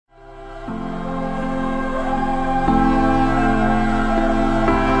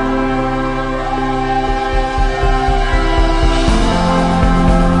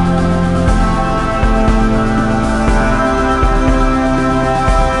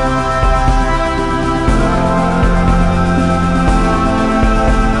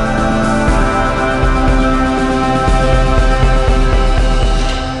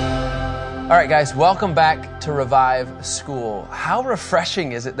Guys, welcome back to Revive School. How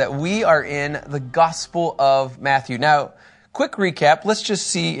refreshing is it that we are in the Gospel of Matthew? Now, quick recap. Let's just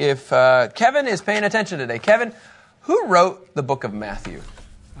see if Kevin is paying attention today. Kevin, who wrote the book of Matthew?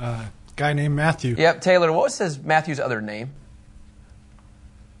 Guy named Matthew. Yep, Taylor, what was Matthew's other name?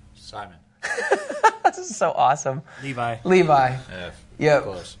 Simon. This is so awesome. Levi. Yep.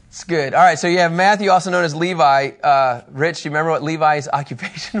 Close. It's good. All right, so you have Matthew, also known as Levi. Rich, do you remember what Levi's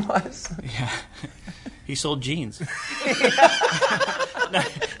occupation was? Yeah. He sold jeans.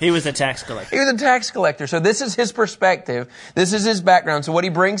 He was a tax collector. He was a tax collector. So this is his perspective. This is his background. So what he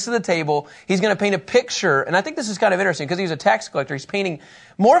brings to the table, he's going to paint a picture. And I think this is kind of interesting because he's a tax collector. He's painting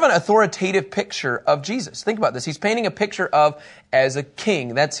more of an authoritative picture of Jesus. Think about this. He's painting a picture of as a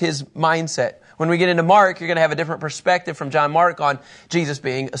king. That's his mindset. When we get into Mark, you're going to have a different perspective from John Mark on Jesus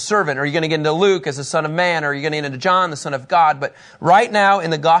being a servant. Or you're going to get into Luke as the Son of Man. Or you're going to get into John, the Son of God. But right now in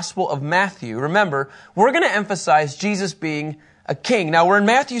the Gospel of Matthew, remember, we're going to emphasize Jesus being a king. Now, we're in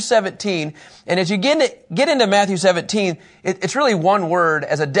Matthew 17. And as you get into Matthew 17, it's really one word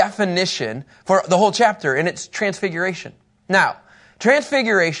as a definition for the whole chapter. And it's transfiguration. Now,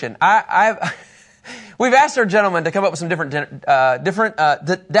 transfiguration, we've asked our gentlemen to come up with some different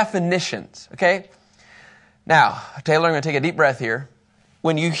definitions, okay? Now, Taylor, I'm going to take a deep breath here.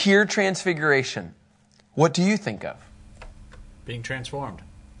 When you hear transfiguration, what do you think of? Being transformed.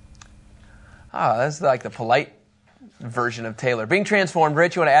 That's like the polite version of Taylor. Being transformed.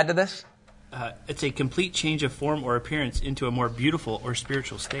 Rich, you want to add to this? It's a complete change of form or appearance into a more beautiful or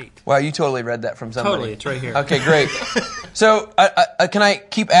spiritual state. Wow, you totally read that from somebody. Totally, it's right here. Okay, great. So, can I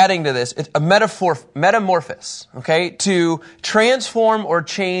keep adding to this? It's a metamorphosis, okay? To transform or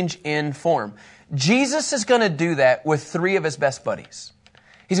change in form. Jesus is going to do that with three of his best buddies.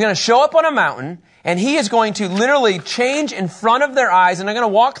 He's going to show up on a mountain, and he is going to literally change in front of their eyes, and they're going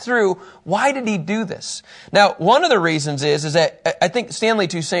to walk through, why did he do this? Now, one of the reasons is that I think Stanley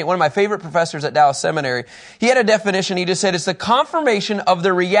Toussaint, one of my favorite professors at Dallas Seminary, he had a definition. He just said it's the confirmation of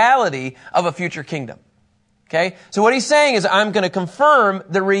the reality of a future kingdom. Okay? So what he's saying is I'm going to confirm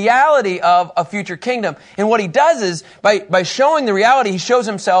the reality of a future kingdom. And what he does is, by showing the reality, he shows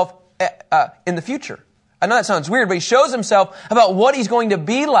himself in the future. I know that sounds weird, but he shows himself about what he's going to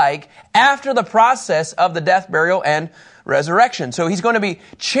be like after the process of the death, burial, and resurrection. So he's going to be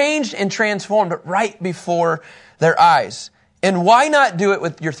changed and transformed right before their eyes. And why not do it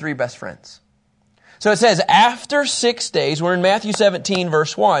with your three best friends? So it says, after 6 days, we're in Matthew 17,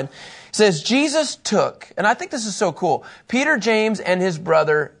 verse 1, it says, Jesus took, and I think this is so cool, Peter, James, and his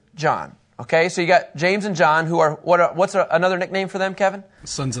brother John. Okay, so you got James and John, who are, what's another nickname for them, Kevin?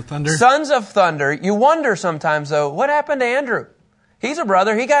 Sons of Thunder. Sons of Thunder. You wonder sometimes, though, what happened to Andrew? He's a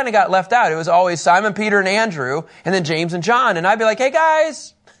brother. He kind of got left out. It was always Simon, Peter, and Andrew, and then James and John. And I'd be like, hey,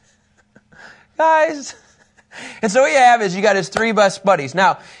 guys. And so what you have is you got his three best buddies.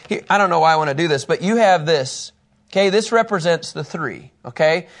 Now, I don't know why I want to do this, but you have this. Okay, this represents the three.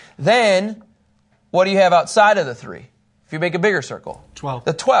 Okay, then what do you have outside of the three? If you make a bigger circle. 12.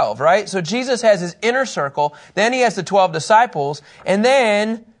 The 12, right? So Jesus has his inner circle, then he has the 12 disciples, and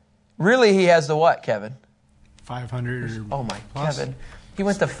then really he has the what, Kevin? 500. Oh my, plus. Kevin. He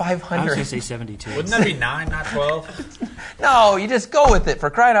went to 500. I was going to say 72. Wouldn't that be 9, not 12? No, you just go with it. For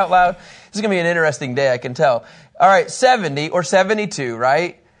crying out loud. This is going to be an interesting day, I can tell. All right, 70 or 72,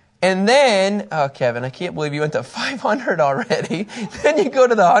 right? And then, oh, Kevin, I can't believe you went to 500 already. Then you go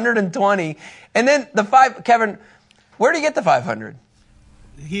to the 120. And then Kevin, where do you get the 500?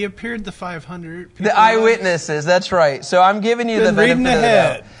 He appeared the 500. The eyewitnesses, that's right. So I'm giving you the benefit of the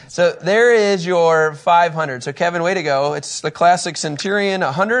doubt. So there is your 500. So Kevin, way to go. It's the classic centurion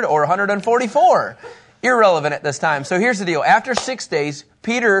 100 or 144. Irrelevant at this time. So here's the deal. After 6 days,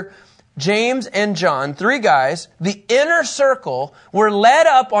 Peter, James, and John, three guys, the inner circle, were led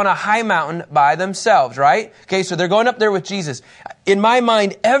up on a high mountain by themselves, right? Okay, so they're going up there with Jesus. In my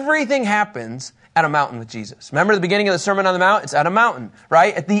mind, everything happens at a mountain with Jesus. Remember the beginning of the Sermon on the Mount? It's at a mountain,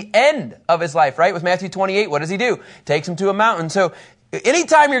 right? At the end of his life, right? With Matthew 28, what does he do? Takes him to a mountain. So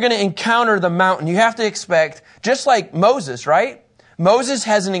anytime you're going to encounter the mountain, you have to expect, just like Moses, right? Moses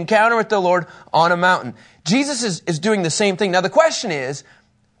has an encounter with the Lord on a mountain. Jesus is doing the same thing. Now the question is,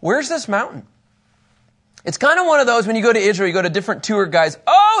 where's this mountain? It's kind of one of those when you go to Israel, you go to different tour guides.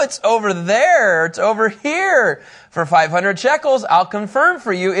 Oh, it's over there. It's over here. For 500 shekels, I'll confirm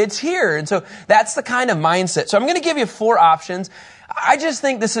for you it's here. And so that's the kind of mindset. So I'm going to give you 4 options. I just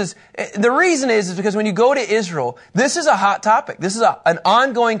think the reason is because when you go to Israel, this is a hot topic. This is an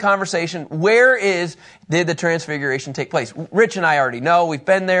ongoing conversation. Did the transfiguration take place? Rich and I already know. We've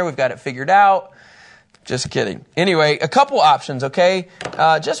been there. We've got it figured out. Just kidding. Anyway, a couple options, okay?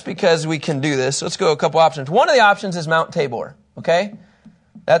 Just because we can do this, let's go a couple options. One of the options is Mount Tabor, okay?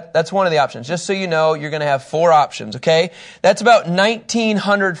 That's one of the options. Just so you know, you're going to have 4 options, okay? That's about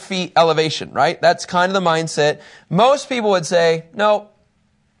 1,900 feet elevation, right? That's kind of the mindset. Most people would say, no.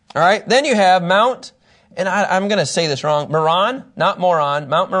 All right? Then you have Mount, and I'm going to say this wrong, Meron, not Moron,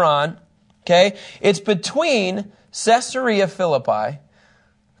 Mount Meron, okay? It's between Caesarea Philippi.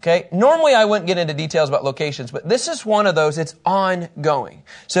 Okay. Normally I wouldn't get into details about locations, but this is one of those, it's ongoing.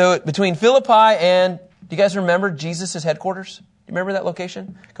 So between Philippi and, do you guys remember Jesus' headquarters? Do you remember that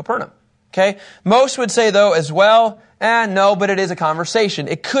location? Capernaum. Okay. Most would say though as well, no, but it is a conversation.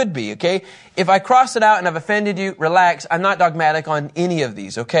 It could be, okay? If I cross it out and I've offended you, relax. I'm not dogmatic on any of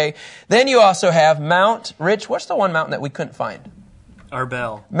these, okay? Then you also have Mount, Rich, what's the one mountain that we couldn't find?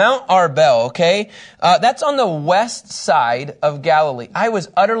 Arbel. Mount Arbel, okay? That's on the west side of Galilee. I was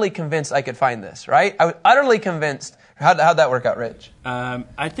utterly convinced I could find this, right? I was utterly convinced. How'd that work out, Rich? I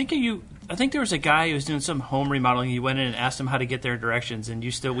think there was a guy who was doing some home remodeling. You went in and asked him how to get their directions, and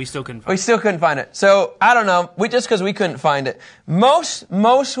we still couldn't find it. We still couldn't find it. So, I don't know. Just because we couldn't find it. Most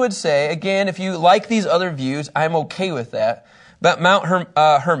would say, again, if you like these other views, I'm okay with that. But Mount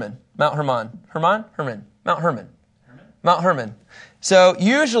Hermon. So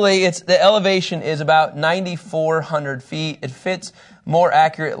usually the elevation is about 9,400 feet. It fits more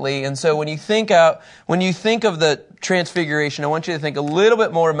accurately. And so when you think of the Transfiguration, I want you to think a little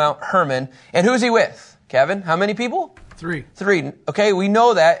bit more of Mount Hermon. And who's he with? Kevin, how many people? 3. 3. Okay, we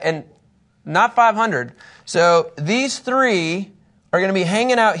know that, and not 500. So these 3 are going to be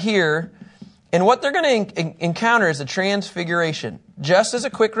hanging out here, and what they're going to encounter is the Transfiguration. Just as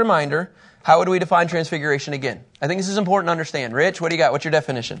a quick reminder, how would we define Transfiguration again? I think this is important to understand. Rich, what do you got? What's your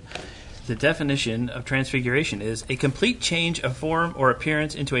definition? The definition of Transfiguration is a complete change of form or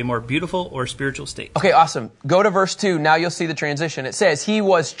appearance into a more beautiful or spiritual state. Okay, awesome. Go to verse 2. Now you'll see the transition. It says, He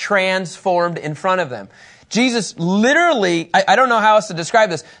was transformed in front of them. Jesus literally, I don't know how else to describe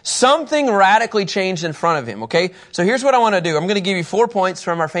this, something radically changed in front of Him, okay? So here's what I want to do. I'm going to give you 4 points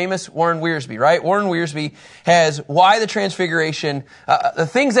from our famous Warren Wiersbe, right? Warren Wiersbe has why the Transfiguration, the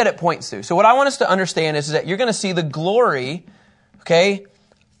things that it points to. So what I want us to understand is that you're going to see the glory, okay,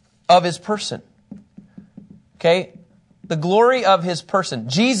 of His person. Okay? The glory of His person.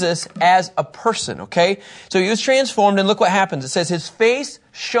 Jesus as a person, okay? So He was transformed, and look what happens. It says, His face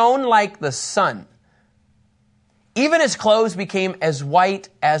shone like the sun. Even His clothes became as white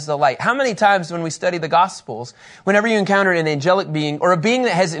as the light. How many times when we study the Gospels, whenever you encounter an angelic being or a being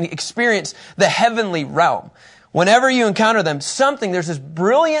that has experienced the heavenly realm, whenever you encounter them, there's this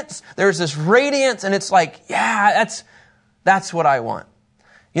brilliance, there's this radiance, and it's like, yeah, that's what I want.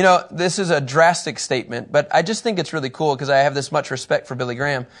 You know, this is a drastic statement, but I just think it's really cool because I have this much respect for Billy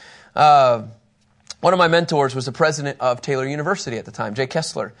Graham. One of my mentors was the president of Taylor University at the time, Jay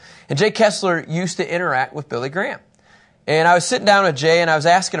Kessler. And Jay Kessler used to interact with Billy Graham. And I was sitting down with Jay and I was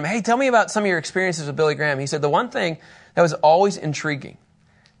asking him, hey, tell me about some of your experiences with Billy Graham. He said, the one thing that was always intriguing.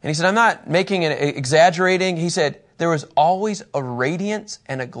 And he said, I'm not making it exaggerating. He said, there was always a radiance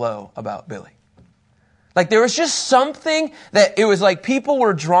and a glow about Billy. Like there was just something that it was like people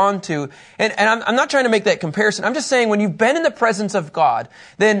were drawn to. And I'm not trying to make that comparison. I'm just saying when you've been in the presence of God,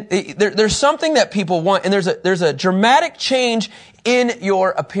 then there's something that people want. And there's a dramatic change in your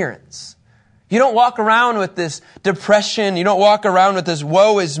appearance. You don't walk around with this depression. You don't walk around with this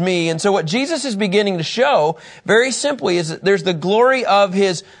woe is me. And so what Jesus is beginning to show very simply is that there's the glory of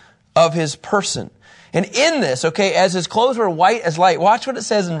His person. And in this, okay, as His clothes were white as light, watch what it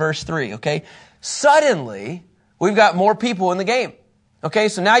says in verse 3, okay? Suddenly, we've got more people in the game. Okay,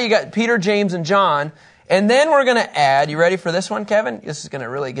 so now you got Peter, James, and John. And then we're going to add, you ready for this one, Kevin? This is going to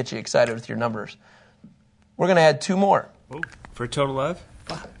really get you excited with your numbers. We're going to add 2 more. Oh, for a total of?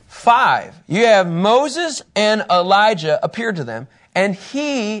 5. You have Moses and Elijah appeared to them. And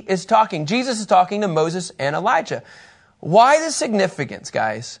he is talking. Jesus is talking to Moses and Elijah. Why the significance,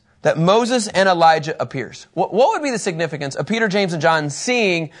 guys, that Moses and Elijah appears? What would be the significance of Peter, James, and John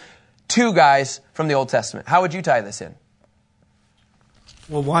seeing 2 guys from the Old Testament? How would you tie this in?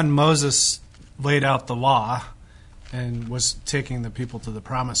 Well, one, Moses laid out the law and was taking the people to the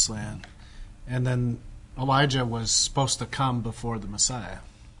promised land. And then Elijah was supposed to come before the Messiah.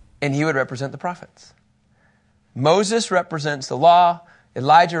 And he would represent the prophets. Moses represents the law.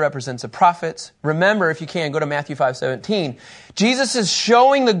 Elijah represents the prophets. Remember, if you can, go to Matthew 5:17. Jesus is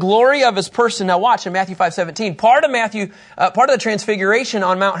showing the glory of His person. Now watch in Matthew 5:17. Part of the Transfiguration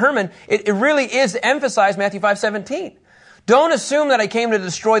on Mount Hermon, it really is to emphasize Matthew 5:17. Don't assume that I came to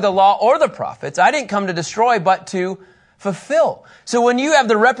destroy the law or the prophets. I didn't come to destroy, but to fulfill. So when you have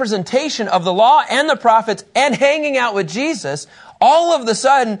the representation of the law and the prophets and hanging out with Jesus, all of a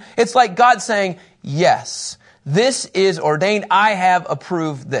sudden, it's like God saying, yes, this is ordained. I have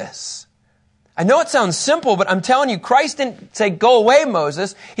approved this. I know it sounds simple, but I'm telling you, Christ didn't say, go away,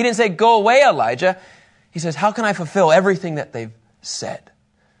 Moses. He didn't say, go away, Elijah. He says, how can I fulfill everything that they've said?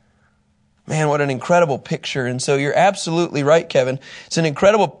 Man, what an incredible picture. And so you're absolutely right, Kevin. It's an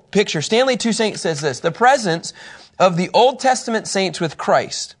incredible picture. Stanley Toussaint says this: the presence of the Old Testament saints with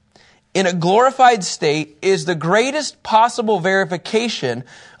Christ in a glorified state is the greatest possible verification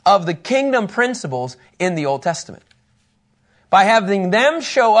of the kingdom principles in the Old Testament. By having them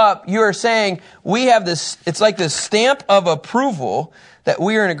show up, you are saying we have this, it's like this stamp of approval that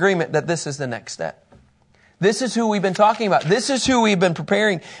we are in agreement that this is the next step. This is who we've been talking about. This is who we've been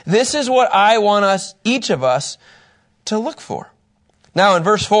preparing. This is what I want us, each of us, to look for. Now in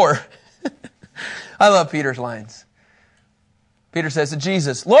verse 4, I love Peter's lines. Peter says to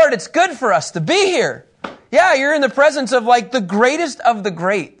Jesus, Lord, it's good for us to be here. Yeah, you're in the presence of like the greatest of the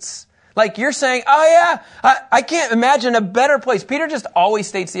greats. Like you're saying, oh yeah, I can't imagine a better place. Peter just always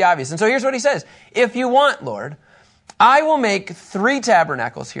states the obvious. And so here's what he says. If you want, Lord, I will make 3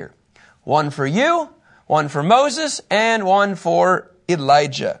 tabernacles here. One for you, one for Moses, and one for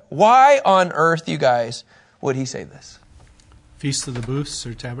Elijah. Why on earth, you guys, would he say this? Feast of the Booths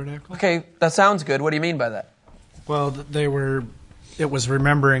or Tabernacle? Okay, that sounds good. What do you mean by that? Well, it was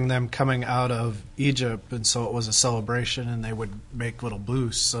remembering them coming out of Egypt, and so it was a celebration, and they would make little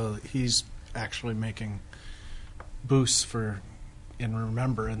booths. So he's actually making booths in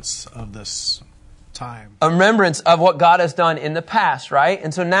remembrance of this time. A remembrance of what God has done in the past, right?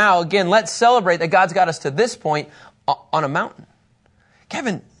 And so now, again, let's celebrate that God's got us to this point on a mountain.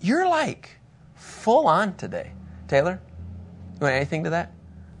 Kevin, you're like full on today. Taylor, you want anything to that?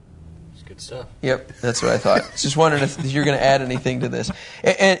 It's good stuff. Yep, that's what I thought. Just wondering if you're going to add anything to this.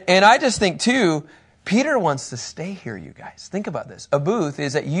 And I just think, too, Peter wants to stay here, you guys. Think about this. A booth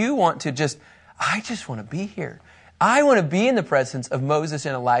is that you want to I just want to be here. I want to be in the presence of Moses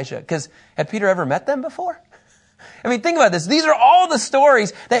and Elijah. Because had Peter ever met them before? I mean, think about this. These are all the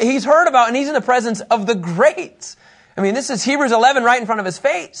stories that he's heard about, and he's in the presence of the greats. I mean, this is Hebrews 11 right in front of his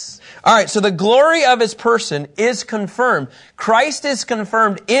face. All right, so the glory of his person is confirmed. Christ is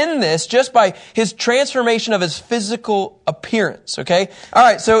confirmed in this just by his transformation of his physical appearance, okay? All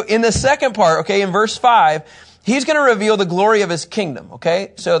right, so in the second part, okay, in verse 5, he's going to reveal the glory of his kingdom,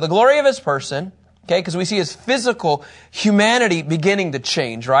 okay? So the glory of his person, okay, because we see his physical humanity beginning to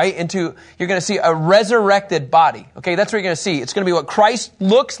change, right? You're going to see a resurrected body, okay? That's what you're going to see. It's going to be what Christ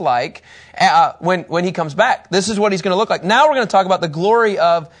looks like when he comes back. This is what he's going to look like. Now we're going to talk about the glory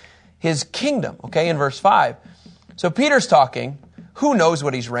of his kingdom, okay, in verse 5. So Peter's talking. Who knows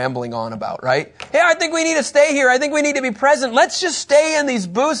what he's rambling on about, right? Hey, I think we need to stay here. I think we need to be present. Let's just stay in these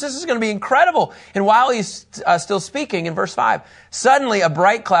booths. This is going to be incredible. And while he's still speaking, in verse 5, suddenly a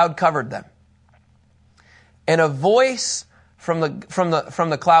bright cloud covered them. And a voice from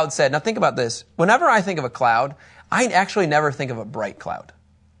the cloud said, now think about this. Whenever I think of a cloud, I actually never think of a bright cloud.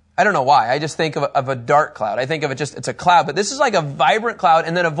 I don't know why. I just think of a dark cloud. I think of it's a cloud. But this is like a vibrant cloud.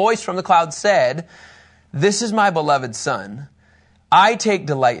 And then a voice from the cloud said, this is my beloved son. I take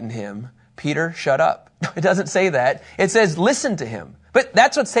delight in him. Peter, shut up. It doesn't say that. It says, listen to him. But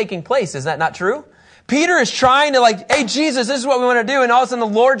that's what's taking place. Is that not true? Peter is trying to hey, Jesus, this is what we want to do. And all of a sudden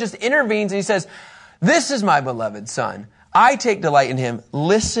the Lord just intervenes and he says, this is my beloved son. I take delight in him.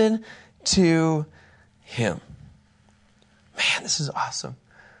 Listen to him. Man, this is awesome.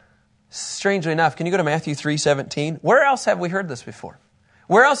 Strangely enough, can you go to Matthew 3:17? Where else have we heard this before?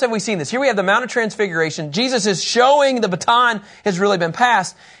 Where else have we seen this? Here we have the Mount of Transfiguration. Jesus is showing the baton has really been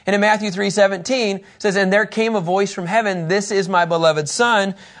passed. And in Matthew 3:17, it says, and there came a voice from heaven, this is my beloved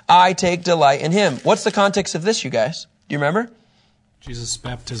son. I take delight in him. What's the context of this, you guys? Do you remember? Jesus'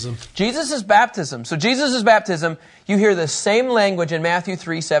 baptism. Jesus' baptism. So Jesus' baptism, you hear the same language in Matthew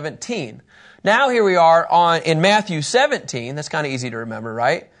 3:17. Now here we are in Matthew 17. That's kind of easy to remember,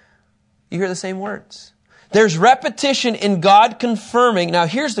 right? You hear the same words. There's repetition in God confirming. Now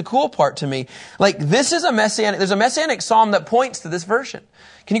here's the cool part to me. This is there's a messianic psalm that points to this version.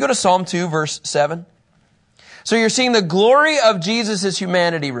 Can you go to Psalm 2, verse 7? So you're seeing the glory of Jesus'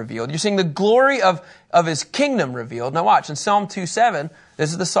 humanity revealed. You're seeing the glory of his kingdom revealed. Now watch, in Psalm 2:7,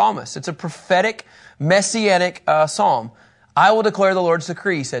 this is the psalmist. It's a prophetic, messianic psalm. I will declare the Lord's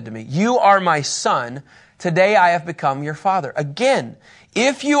decree, he said to me. You are my son. Today I have become your father. Again,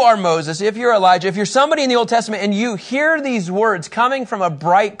 if you are Moses, if you're Elijah, if you're somebody in the Old Testament and you hear these words coming from a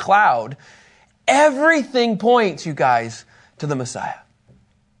bright cloud, everything points, you guys, to the Messiah.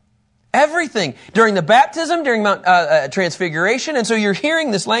 Everything. During the baptism, during Mount Transfiguration. And so you're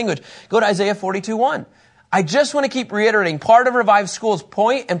hearing this language. Go to Isaiah 42:1. I just want to keep reiterating, part of Revive School's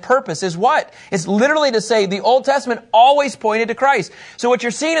point and purpose is what? It's literally to say the Old Testament always pointed to Christ. So what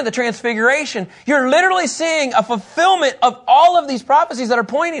you're seeing in the Transfiguration, you're literally seeing a fulfillment of all of these prophecies that are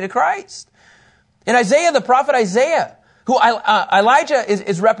pointing to Christ. In Isaiah, the prophet Isaiah, who Elijah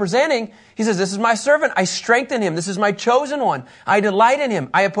is representing, he says, this is my servant. I strengthen him. This is my chosen one. I delight in him.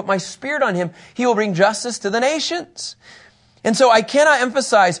 I have put my spirit on him. He will bring justice to the nations. And so I cannot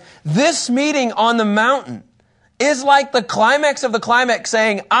emphasize this meeting on the mountain is like the climax of the climax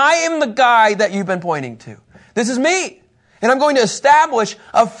saying, I am the guy that you've been pointing to. This is me. And I'm going to establish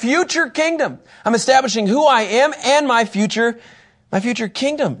a future kingdom. I'm establishing who I am and my future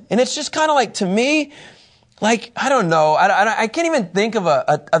kingdom. And it's just kind of like, to me, like, I don't know. I can't even think of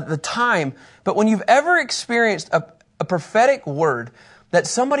the time, but when you've ever experienced a prophetic word that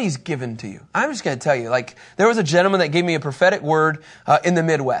somebody's given to you. I'm just going to tell you, like, there was a gentleman that gave me a prophetic word in the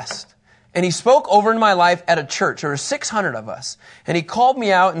Midwest. And he spoke over in my life at a church. There were 600 of us. And he called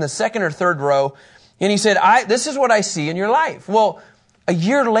me out in the second or third row. And he said, this is what I see in your life. Well, a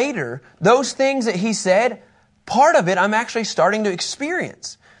year later, those things that he said, part of it I'm actually starting to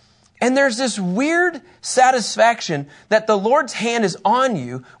experience. And there's this weird satisfaction that the Lord's hand is on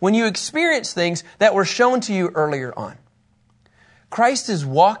you when you experience things that were shown to you earlier on. Christ is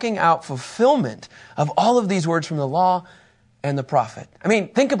walking out fulfillment of all of these words from the law and the prophet. I mean,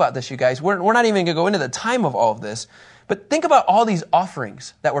 think about this, you guys. We're not even going to go into the time of all of this, but think about all these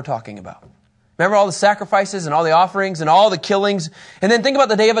offerings that we're talking about. Remember all the sacrifices and all the offerings and all the killings? And then think about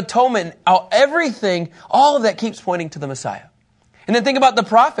the Day of Atonement and how everything, all of that keeps pointing to the Messiah. And then think about the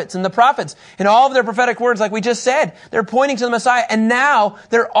prophets and all of their prophetic words, like we just said. They're pointing to the Messiah, and now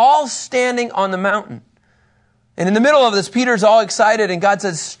they're all standing on the mountain. And in the middle of this, Peter's all excited, and God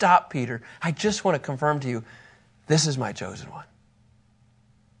says, stop, Peter. I just want to confirm to you, this is my chosen one.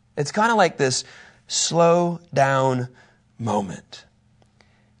 It's kind of like this slow down moment.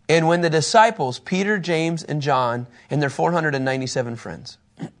 And when the disciples, Peter, James, and John, and their 497 friends,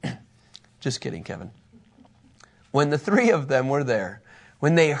 just kidding, Kevin. When the three of them were there,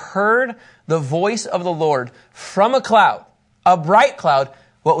 when they heard the voice of the Lord from a cloud, a bright cloud,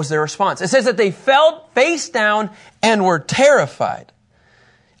 what was their response? It says that they fell face down and were terrified.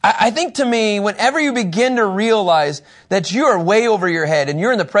 I think, to me, whenever you begin to realize that you are way over your head and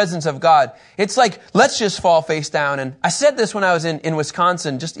you're in the presence of God, it's like, let's just fall face down. And I said this when I was in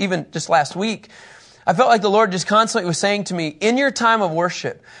Wisconsin, just last week. I felt like the Lord just constantly was saying to me, in your time of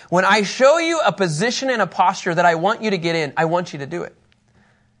worship, when I show you a position and a posture that I want you to get in, I want you to do it.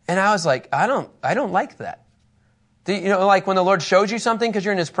 And I was like, I don't like that. You know, like when the Lord shows you something because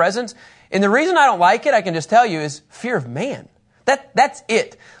you're in His presence. And the reason I don't like it, I can just tell you, is fear of man. That's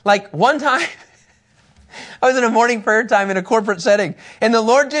it. Like one time, I was in a morning prayer time in a corporate setting, and the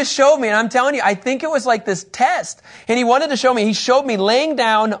Lord just showed me, and I'm telling you, I think it was like this test. And He wanted to show me, He showed me laying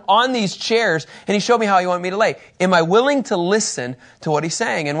down on these chairs, and He showed me how He wanted me to lay. Am I willing to listen to what He's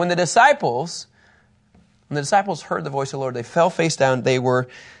saying? And when the disciples heard the voice of the Lord, they fell face down, they were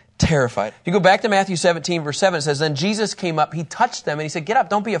terrified. If you go back to Matthew 17, verse 7, it says, then Jesus came up, He touched them, and He said, get up,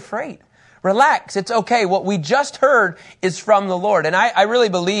 don't be afraid. Relax, it's okay. What we just heard is from the Lord. And I really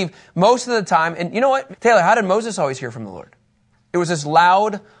believe most of the time, and you know what? Taylor, how did Moses always hear from the Lord? It was this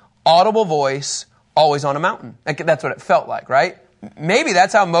loud, audible voice, always on a mountain. That's what it felt like, right? Maybe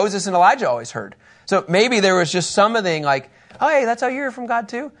that's how Moses and Elijah always heard. So maybe there was just something like, oh, hey, that's how you hear from God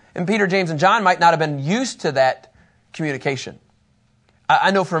too? And Peter, James, and John might not have been used to that communication.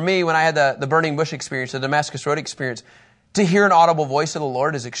 I know for me, when I had the burning bush experience, the Damascus Road experience, to hear an audible voice of the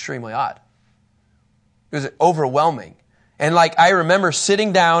Lord is extremely odd. It was overwhelming. And like, I remember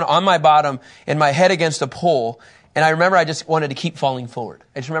sitting down on my bottom and my head against a pole. And I remember I just wanted to keep falling forward.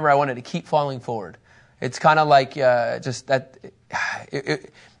 It's kind of like, it's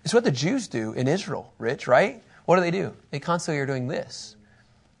what the Jews do in Israel, Rich, right? What do? They constantly are doing this.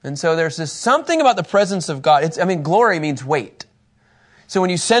 And so there's this something about the presence of God. Glory means weight. So when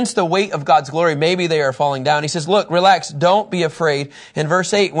you sense the weight of God's glory, maybe they are falling down. He says, look, relax, don't be afraid. In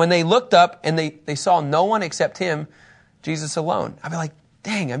verse 8, when they looked up and they saw no one except Him, Jesus alone. I'd be like,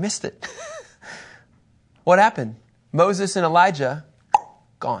 dang, I missed it. What happened? Moses and Elijah,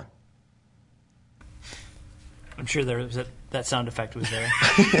 gone. I'm sure that sound effect was there.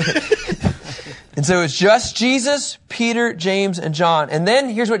 And so it's just Jesus, Peter, James, and John. And then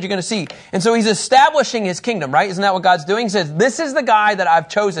here's what you're going to see. And so He's establishing His kingdom, right? Isn't that what God's doing? He says, this is the guy that I've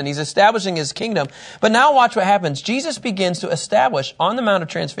chosen. He's establishing His kingdom. But now watch what happens. Jesus begins to establish on the Mount of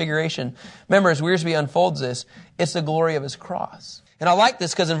Transfiguration. Remember, as Wiersbe unfolds this, it's the glory of His cross. And I like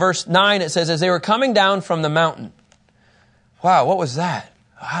this because in verse 9 it says, as they were coming down from the mountain. Wow, what was that?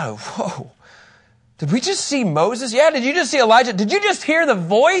 Oh, whoa. Did we just see Moses? Yeah, did you just see Elijah? Did you just hear the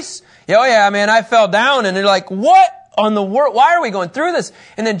voice? Yeah, oh yeah, man, I fell down. And they're like, what on the world? Why are we going through this?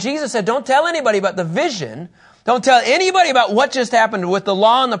 And then Jesus said, don't tell anybody about the vision. Don't tell anybody about what just happened with the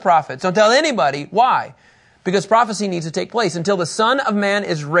law and the prophets. Don't tell anybody. Why? Because prophecy needs to take place until the Son of Man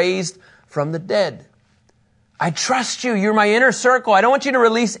is raised from the dead. I trust you. You're my inner circle. I don't want you to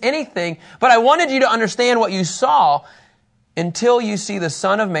release anything, but I wanted you to understand what you saw until you see the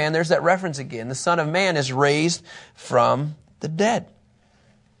Son of Man. There's that reference again. The Son of Man is raised from the dead.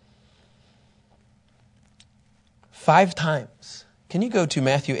 5 times. Can you go to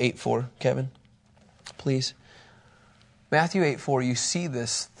Matthew 8:4, Kevin? Please. Matthew 8:4, you see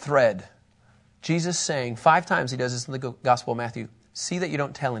this thread. Jesus saying, 5 times he does this in the Gospel of Matthew, see that you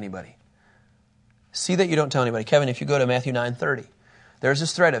don't tell anybody. See that you don't tell anybody. Kevin, if you go to Matthew 9:30, there's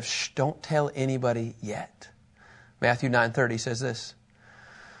this thread of, don't tell anybody yet. Matthew 9:30 says this.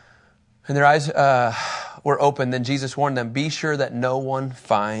 And their eyes were opened. Then Jesus warned them, be sure that no one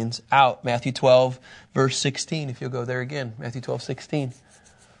finds out. Matthew 12, verse 16, if you'll go there again. Matthew 12:16.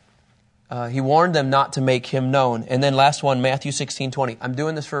 He warned them not to make him known. And then last one, Matthew 16:20. I'm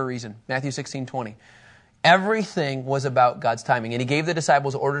doing this for a reason. Matthew 16:20. Everything was about God's timing. And he gave the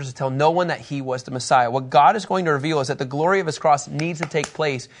disciples orders to tell no one that he was the Messiah. What God is going to reveal is that the glory of his cross needs to take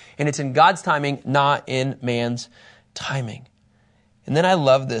place. And it's in God's timing, not in man's timing. And then I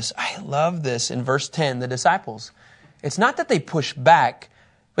love this. I love this in verse 10. The disciples, it's not that they push back,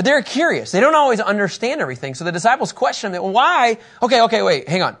 but they're curious. They don't always understand everything. So the disciples question them, why? Okay, wait,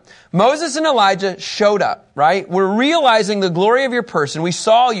 hang on. Moses and Elijah showed up, right? We're realizing the glory of your person. We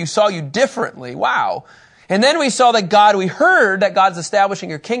saw you differently. Wow. And then we saw that we heard that God's establishing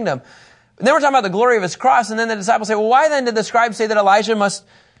your kingdom. And then we're talking about the glory of his cross. And then the disciples say, well, why then did the scribes say that Elijah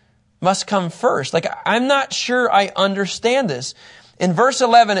must come first? Like, I'm not sure I understand this. In verse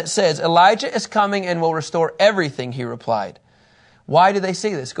 11, it says, Elijah is coming and will restore everything, he replied. Why do they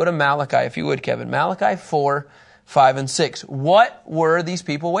say this? Go to Malachi, if you would, Kevin. Malachi 4, 5, and 6. What were these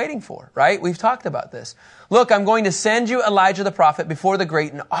people waiting for, right? We've talked about this. Look, I'm going to send you Elijah the prophet before the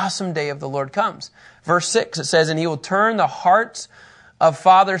great and awesome day of the Lord comes. Verse 6, it says, and he will turn the hearts of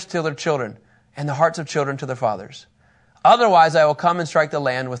fathers to their children and the hearts of children to their fathers. Otherwise, I will come and strike the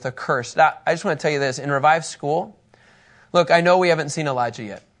land with a curse. Now, I just want to tell you this. In Revive School, look, I know we haven't seen Elijah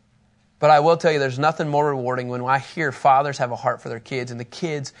yet. But I will tell you, there's nothing more rewarding when I hear fathers have a heart for their kids and the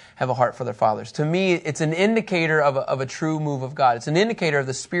kids have a heart for their fathers. To me, it's an indicator of a true move of God. It's an indicator of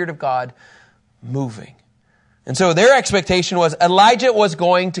the Spirit of God moving. And so their expectation was Elijah was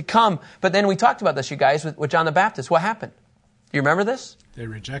going to come. But then we talked about this, you guys, with John the Baptist. What happened? You remember this? They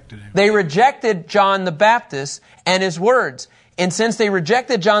rejected him. They rejected John the Baptist and his words. And since they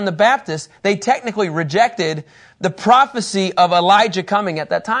rejected John the Baptist, they technically rejected the prophecy of Elijah coming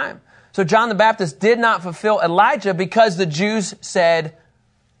at that time. So John the Baptist did not fulfill Elijah because the Jews said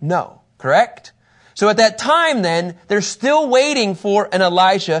no, correct? So at that time then, they're still waiting for an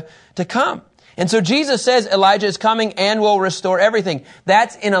Elijah to come. And so Jesus says Elijah is coming and will restore everything.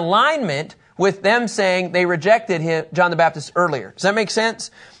 That's in alignment with them saying they rejected John the Baptist earlier. Does that make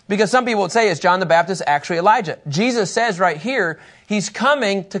sense? Because some people would say, is John the Baptist actually Elijah? Jesus says right here, he's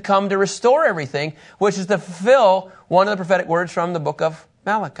coming to come to restore everything, which is to fulfill one of the prophetic words from the book of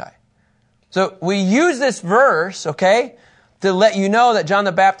Malachi. So we use this verse, okay, to let you know that John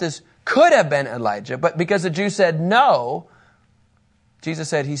the Baptist could have been Elijah, but because the Jews said no, Jesus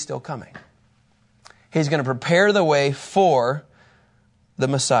said he's still coming. He's going to prepare the way for the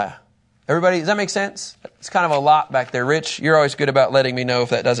Messiah. Everybody, does that make sense? It's kind of a lot back there. Rich, you're always good about letting me know if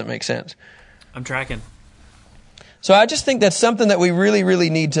that doesn't make sense. I'm tracking. So I just think that's something that we really, really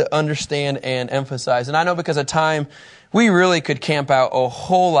need to understand and emphasize. And I know because of time, we really could camp out a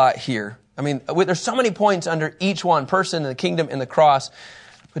whole lot here. I mean, there's so many points under each one, person, the kingdom, and the cross.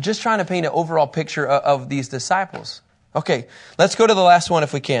 But just trying to paint an overall picture of these disciples. Okay, let's go to the last one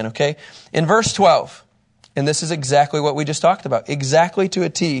if we can, okay? In verse 12, and this is exactly what we just talked about, exactly to a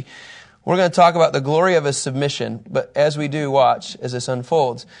T. We're going to talk about the glory of his submission, but as we do, watch as this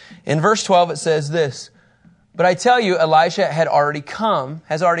unfolds. In verse 12, it says this, but I tell you, Elisha has already come,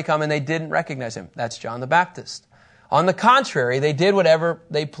 and they didn't recognize him. That's John the Baptist. On the contrary, they did whatever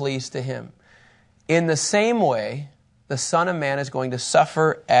they pleased to him. In the same way, the Son of Man is going to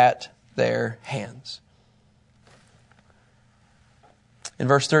suffer at their hands. In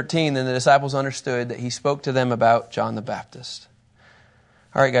verse 13, then the disciples understood that he spoke to them about John the Baptist.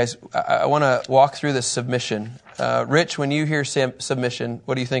 All right, guys, I want to walk through this submission. Rich, when you hear submission,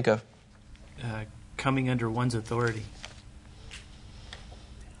 what do you think of? Coming under one's authority.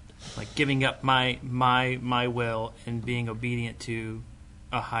 giving up my will and being obedient to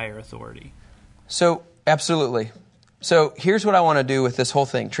a higher authority. So, absolutely. So, here's what I want to do with this whole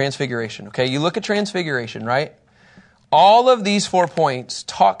thing, transfiguration. Okay, you look at transfiguration, right? All of these 4 points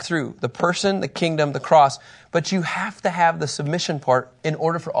talk through the person, the kingdom, the cross, but you have to have the submission part in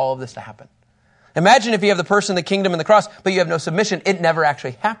order for all of this to happen. Imagine if you have the person, the kingdom, and the cross, but you have no submission, it never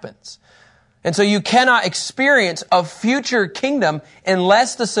actually happens. And so you cannot experience a future kingdom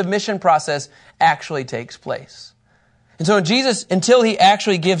unless the submission process actually takes place. And so Jesus, until he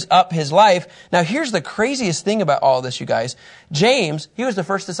actually gives up his life, now here's the craziest thing about all this, you guys. James, he was the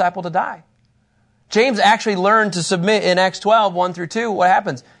first disciple to die. James actually learned to submit in Acts 12, 1 through 2. What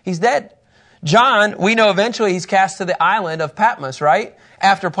happens? He's dead. John, we know eventually he's cast to the island of Patmos, right?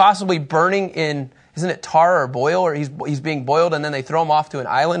 After possibly burning in, isn't it tar or boil? Or he's being boiled and then they throw him off to an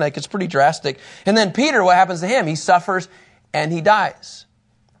island. Like, it's pretty drastic. And then Peter, what happens to him? He suffers and he dies.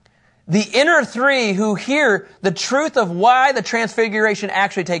 The inner three who hear the truth of why the transfiguration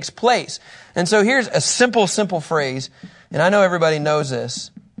actually takes place. And so here's a simple phrase. And I know everybody knows this.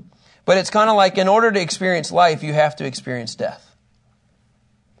 But it's kind of like, in order to experience life, you have to experience death.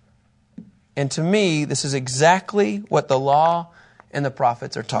 And to me, this is exactly what the law and the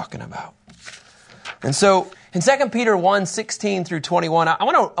prophets are talking about. And so, in 2 Peter 1, 16 through 21, I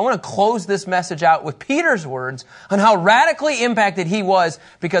want to close this message out with Peter's words on how radically impacted he was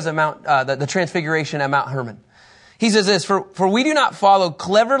because of the transfiguration at Mount Hermon. He says this, For we do not follow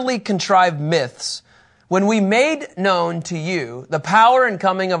cleverly contrived myths when we made known to you the power and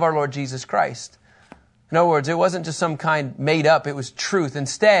coming of our Lord Jesus Christ. In other words, it wasn't just some kind made up, it was truth.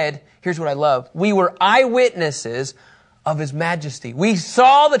 Instead, here's what I love. We were eyewitnesses of His majesty. We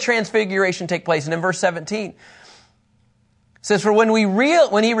saw the transfiguration take place. And in verse 17, it says, For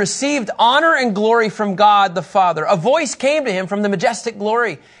when He received honor and glory from God the Father, a voice came to Him from the majestic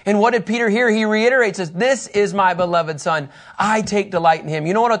glory. And what did Peter hear? He reiterates this, This is my beloved Son. I take delight in Him.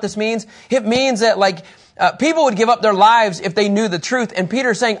 You know what this means? It means that people would give up their lives if they knew the truth. And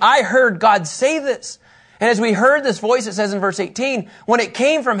Peter's saying, I heard God say this. And as we heard this voice, it says in verse 18, when it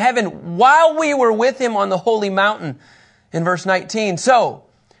came from heaven, while we were with Him on the holy mountain, in verse 19. So,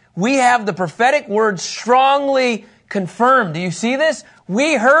 we have the prophetic word strongly confirmed. Do you see this?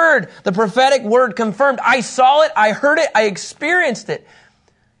 We heard the prophetic word confirmed. I saw it, I heard it, I experienced it.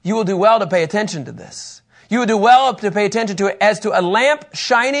 You will do well to pay attention to this. You will do well to pay attention to it as to a lamp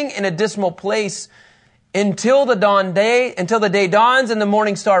shining in a dismal place until the day dawns and the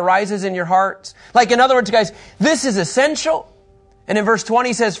morning star rises in your hearts. Like, in other words, guys, this is essential. And in verse 20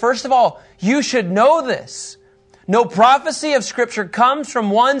 he says, first of all, you should know this. No prophecy of Scripture comes from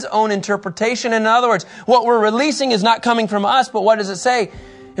one's own interpretation. In other words, what we're releasing is not coming from us, but what does it say?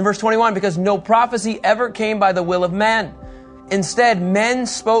 In verse 21, because no prophecy ever came by the will of man. Instead, men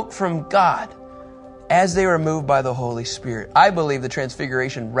spoke from God as they were moved by the Holy Spirit. I believe the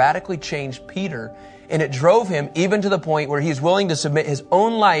transfiguration radically changed Peter, and it drove him even to the point where he's willing to submit his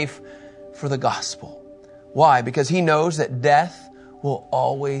own life for the gospel. Why? Because he knows that death will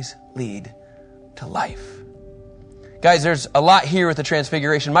always lead to life. Guys, there's a lot here with the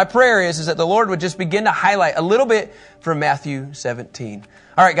transfiguration. My prayer is that the Lord would just begin to highlight a little bit from Matthew 17.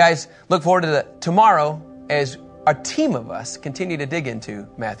 All right, guys, look forward to tomorrow as a team of us continue to dig into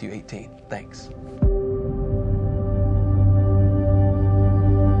Matthew 18. Thanks.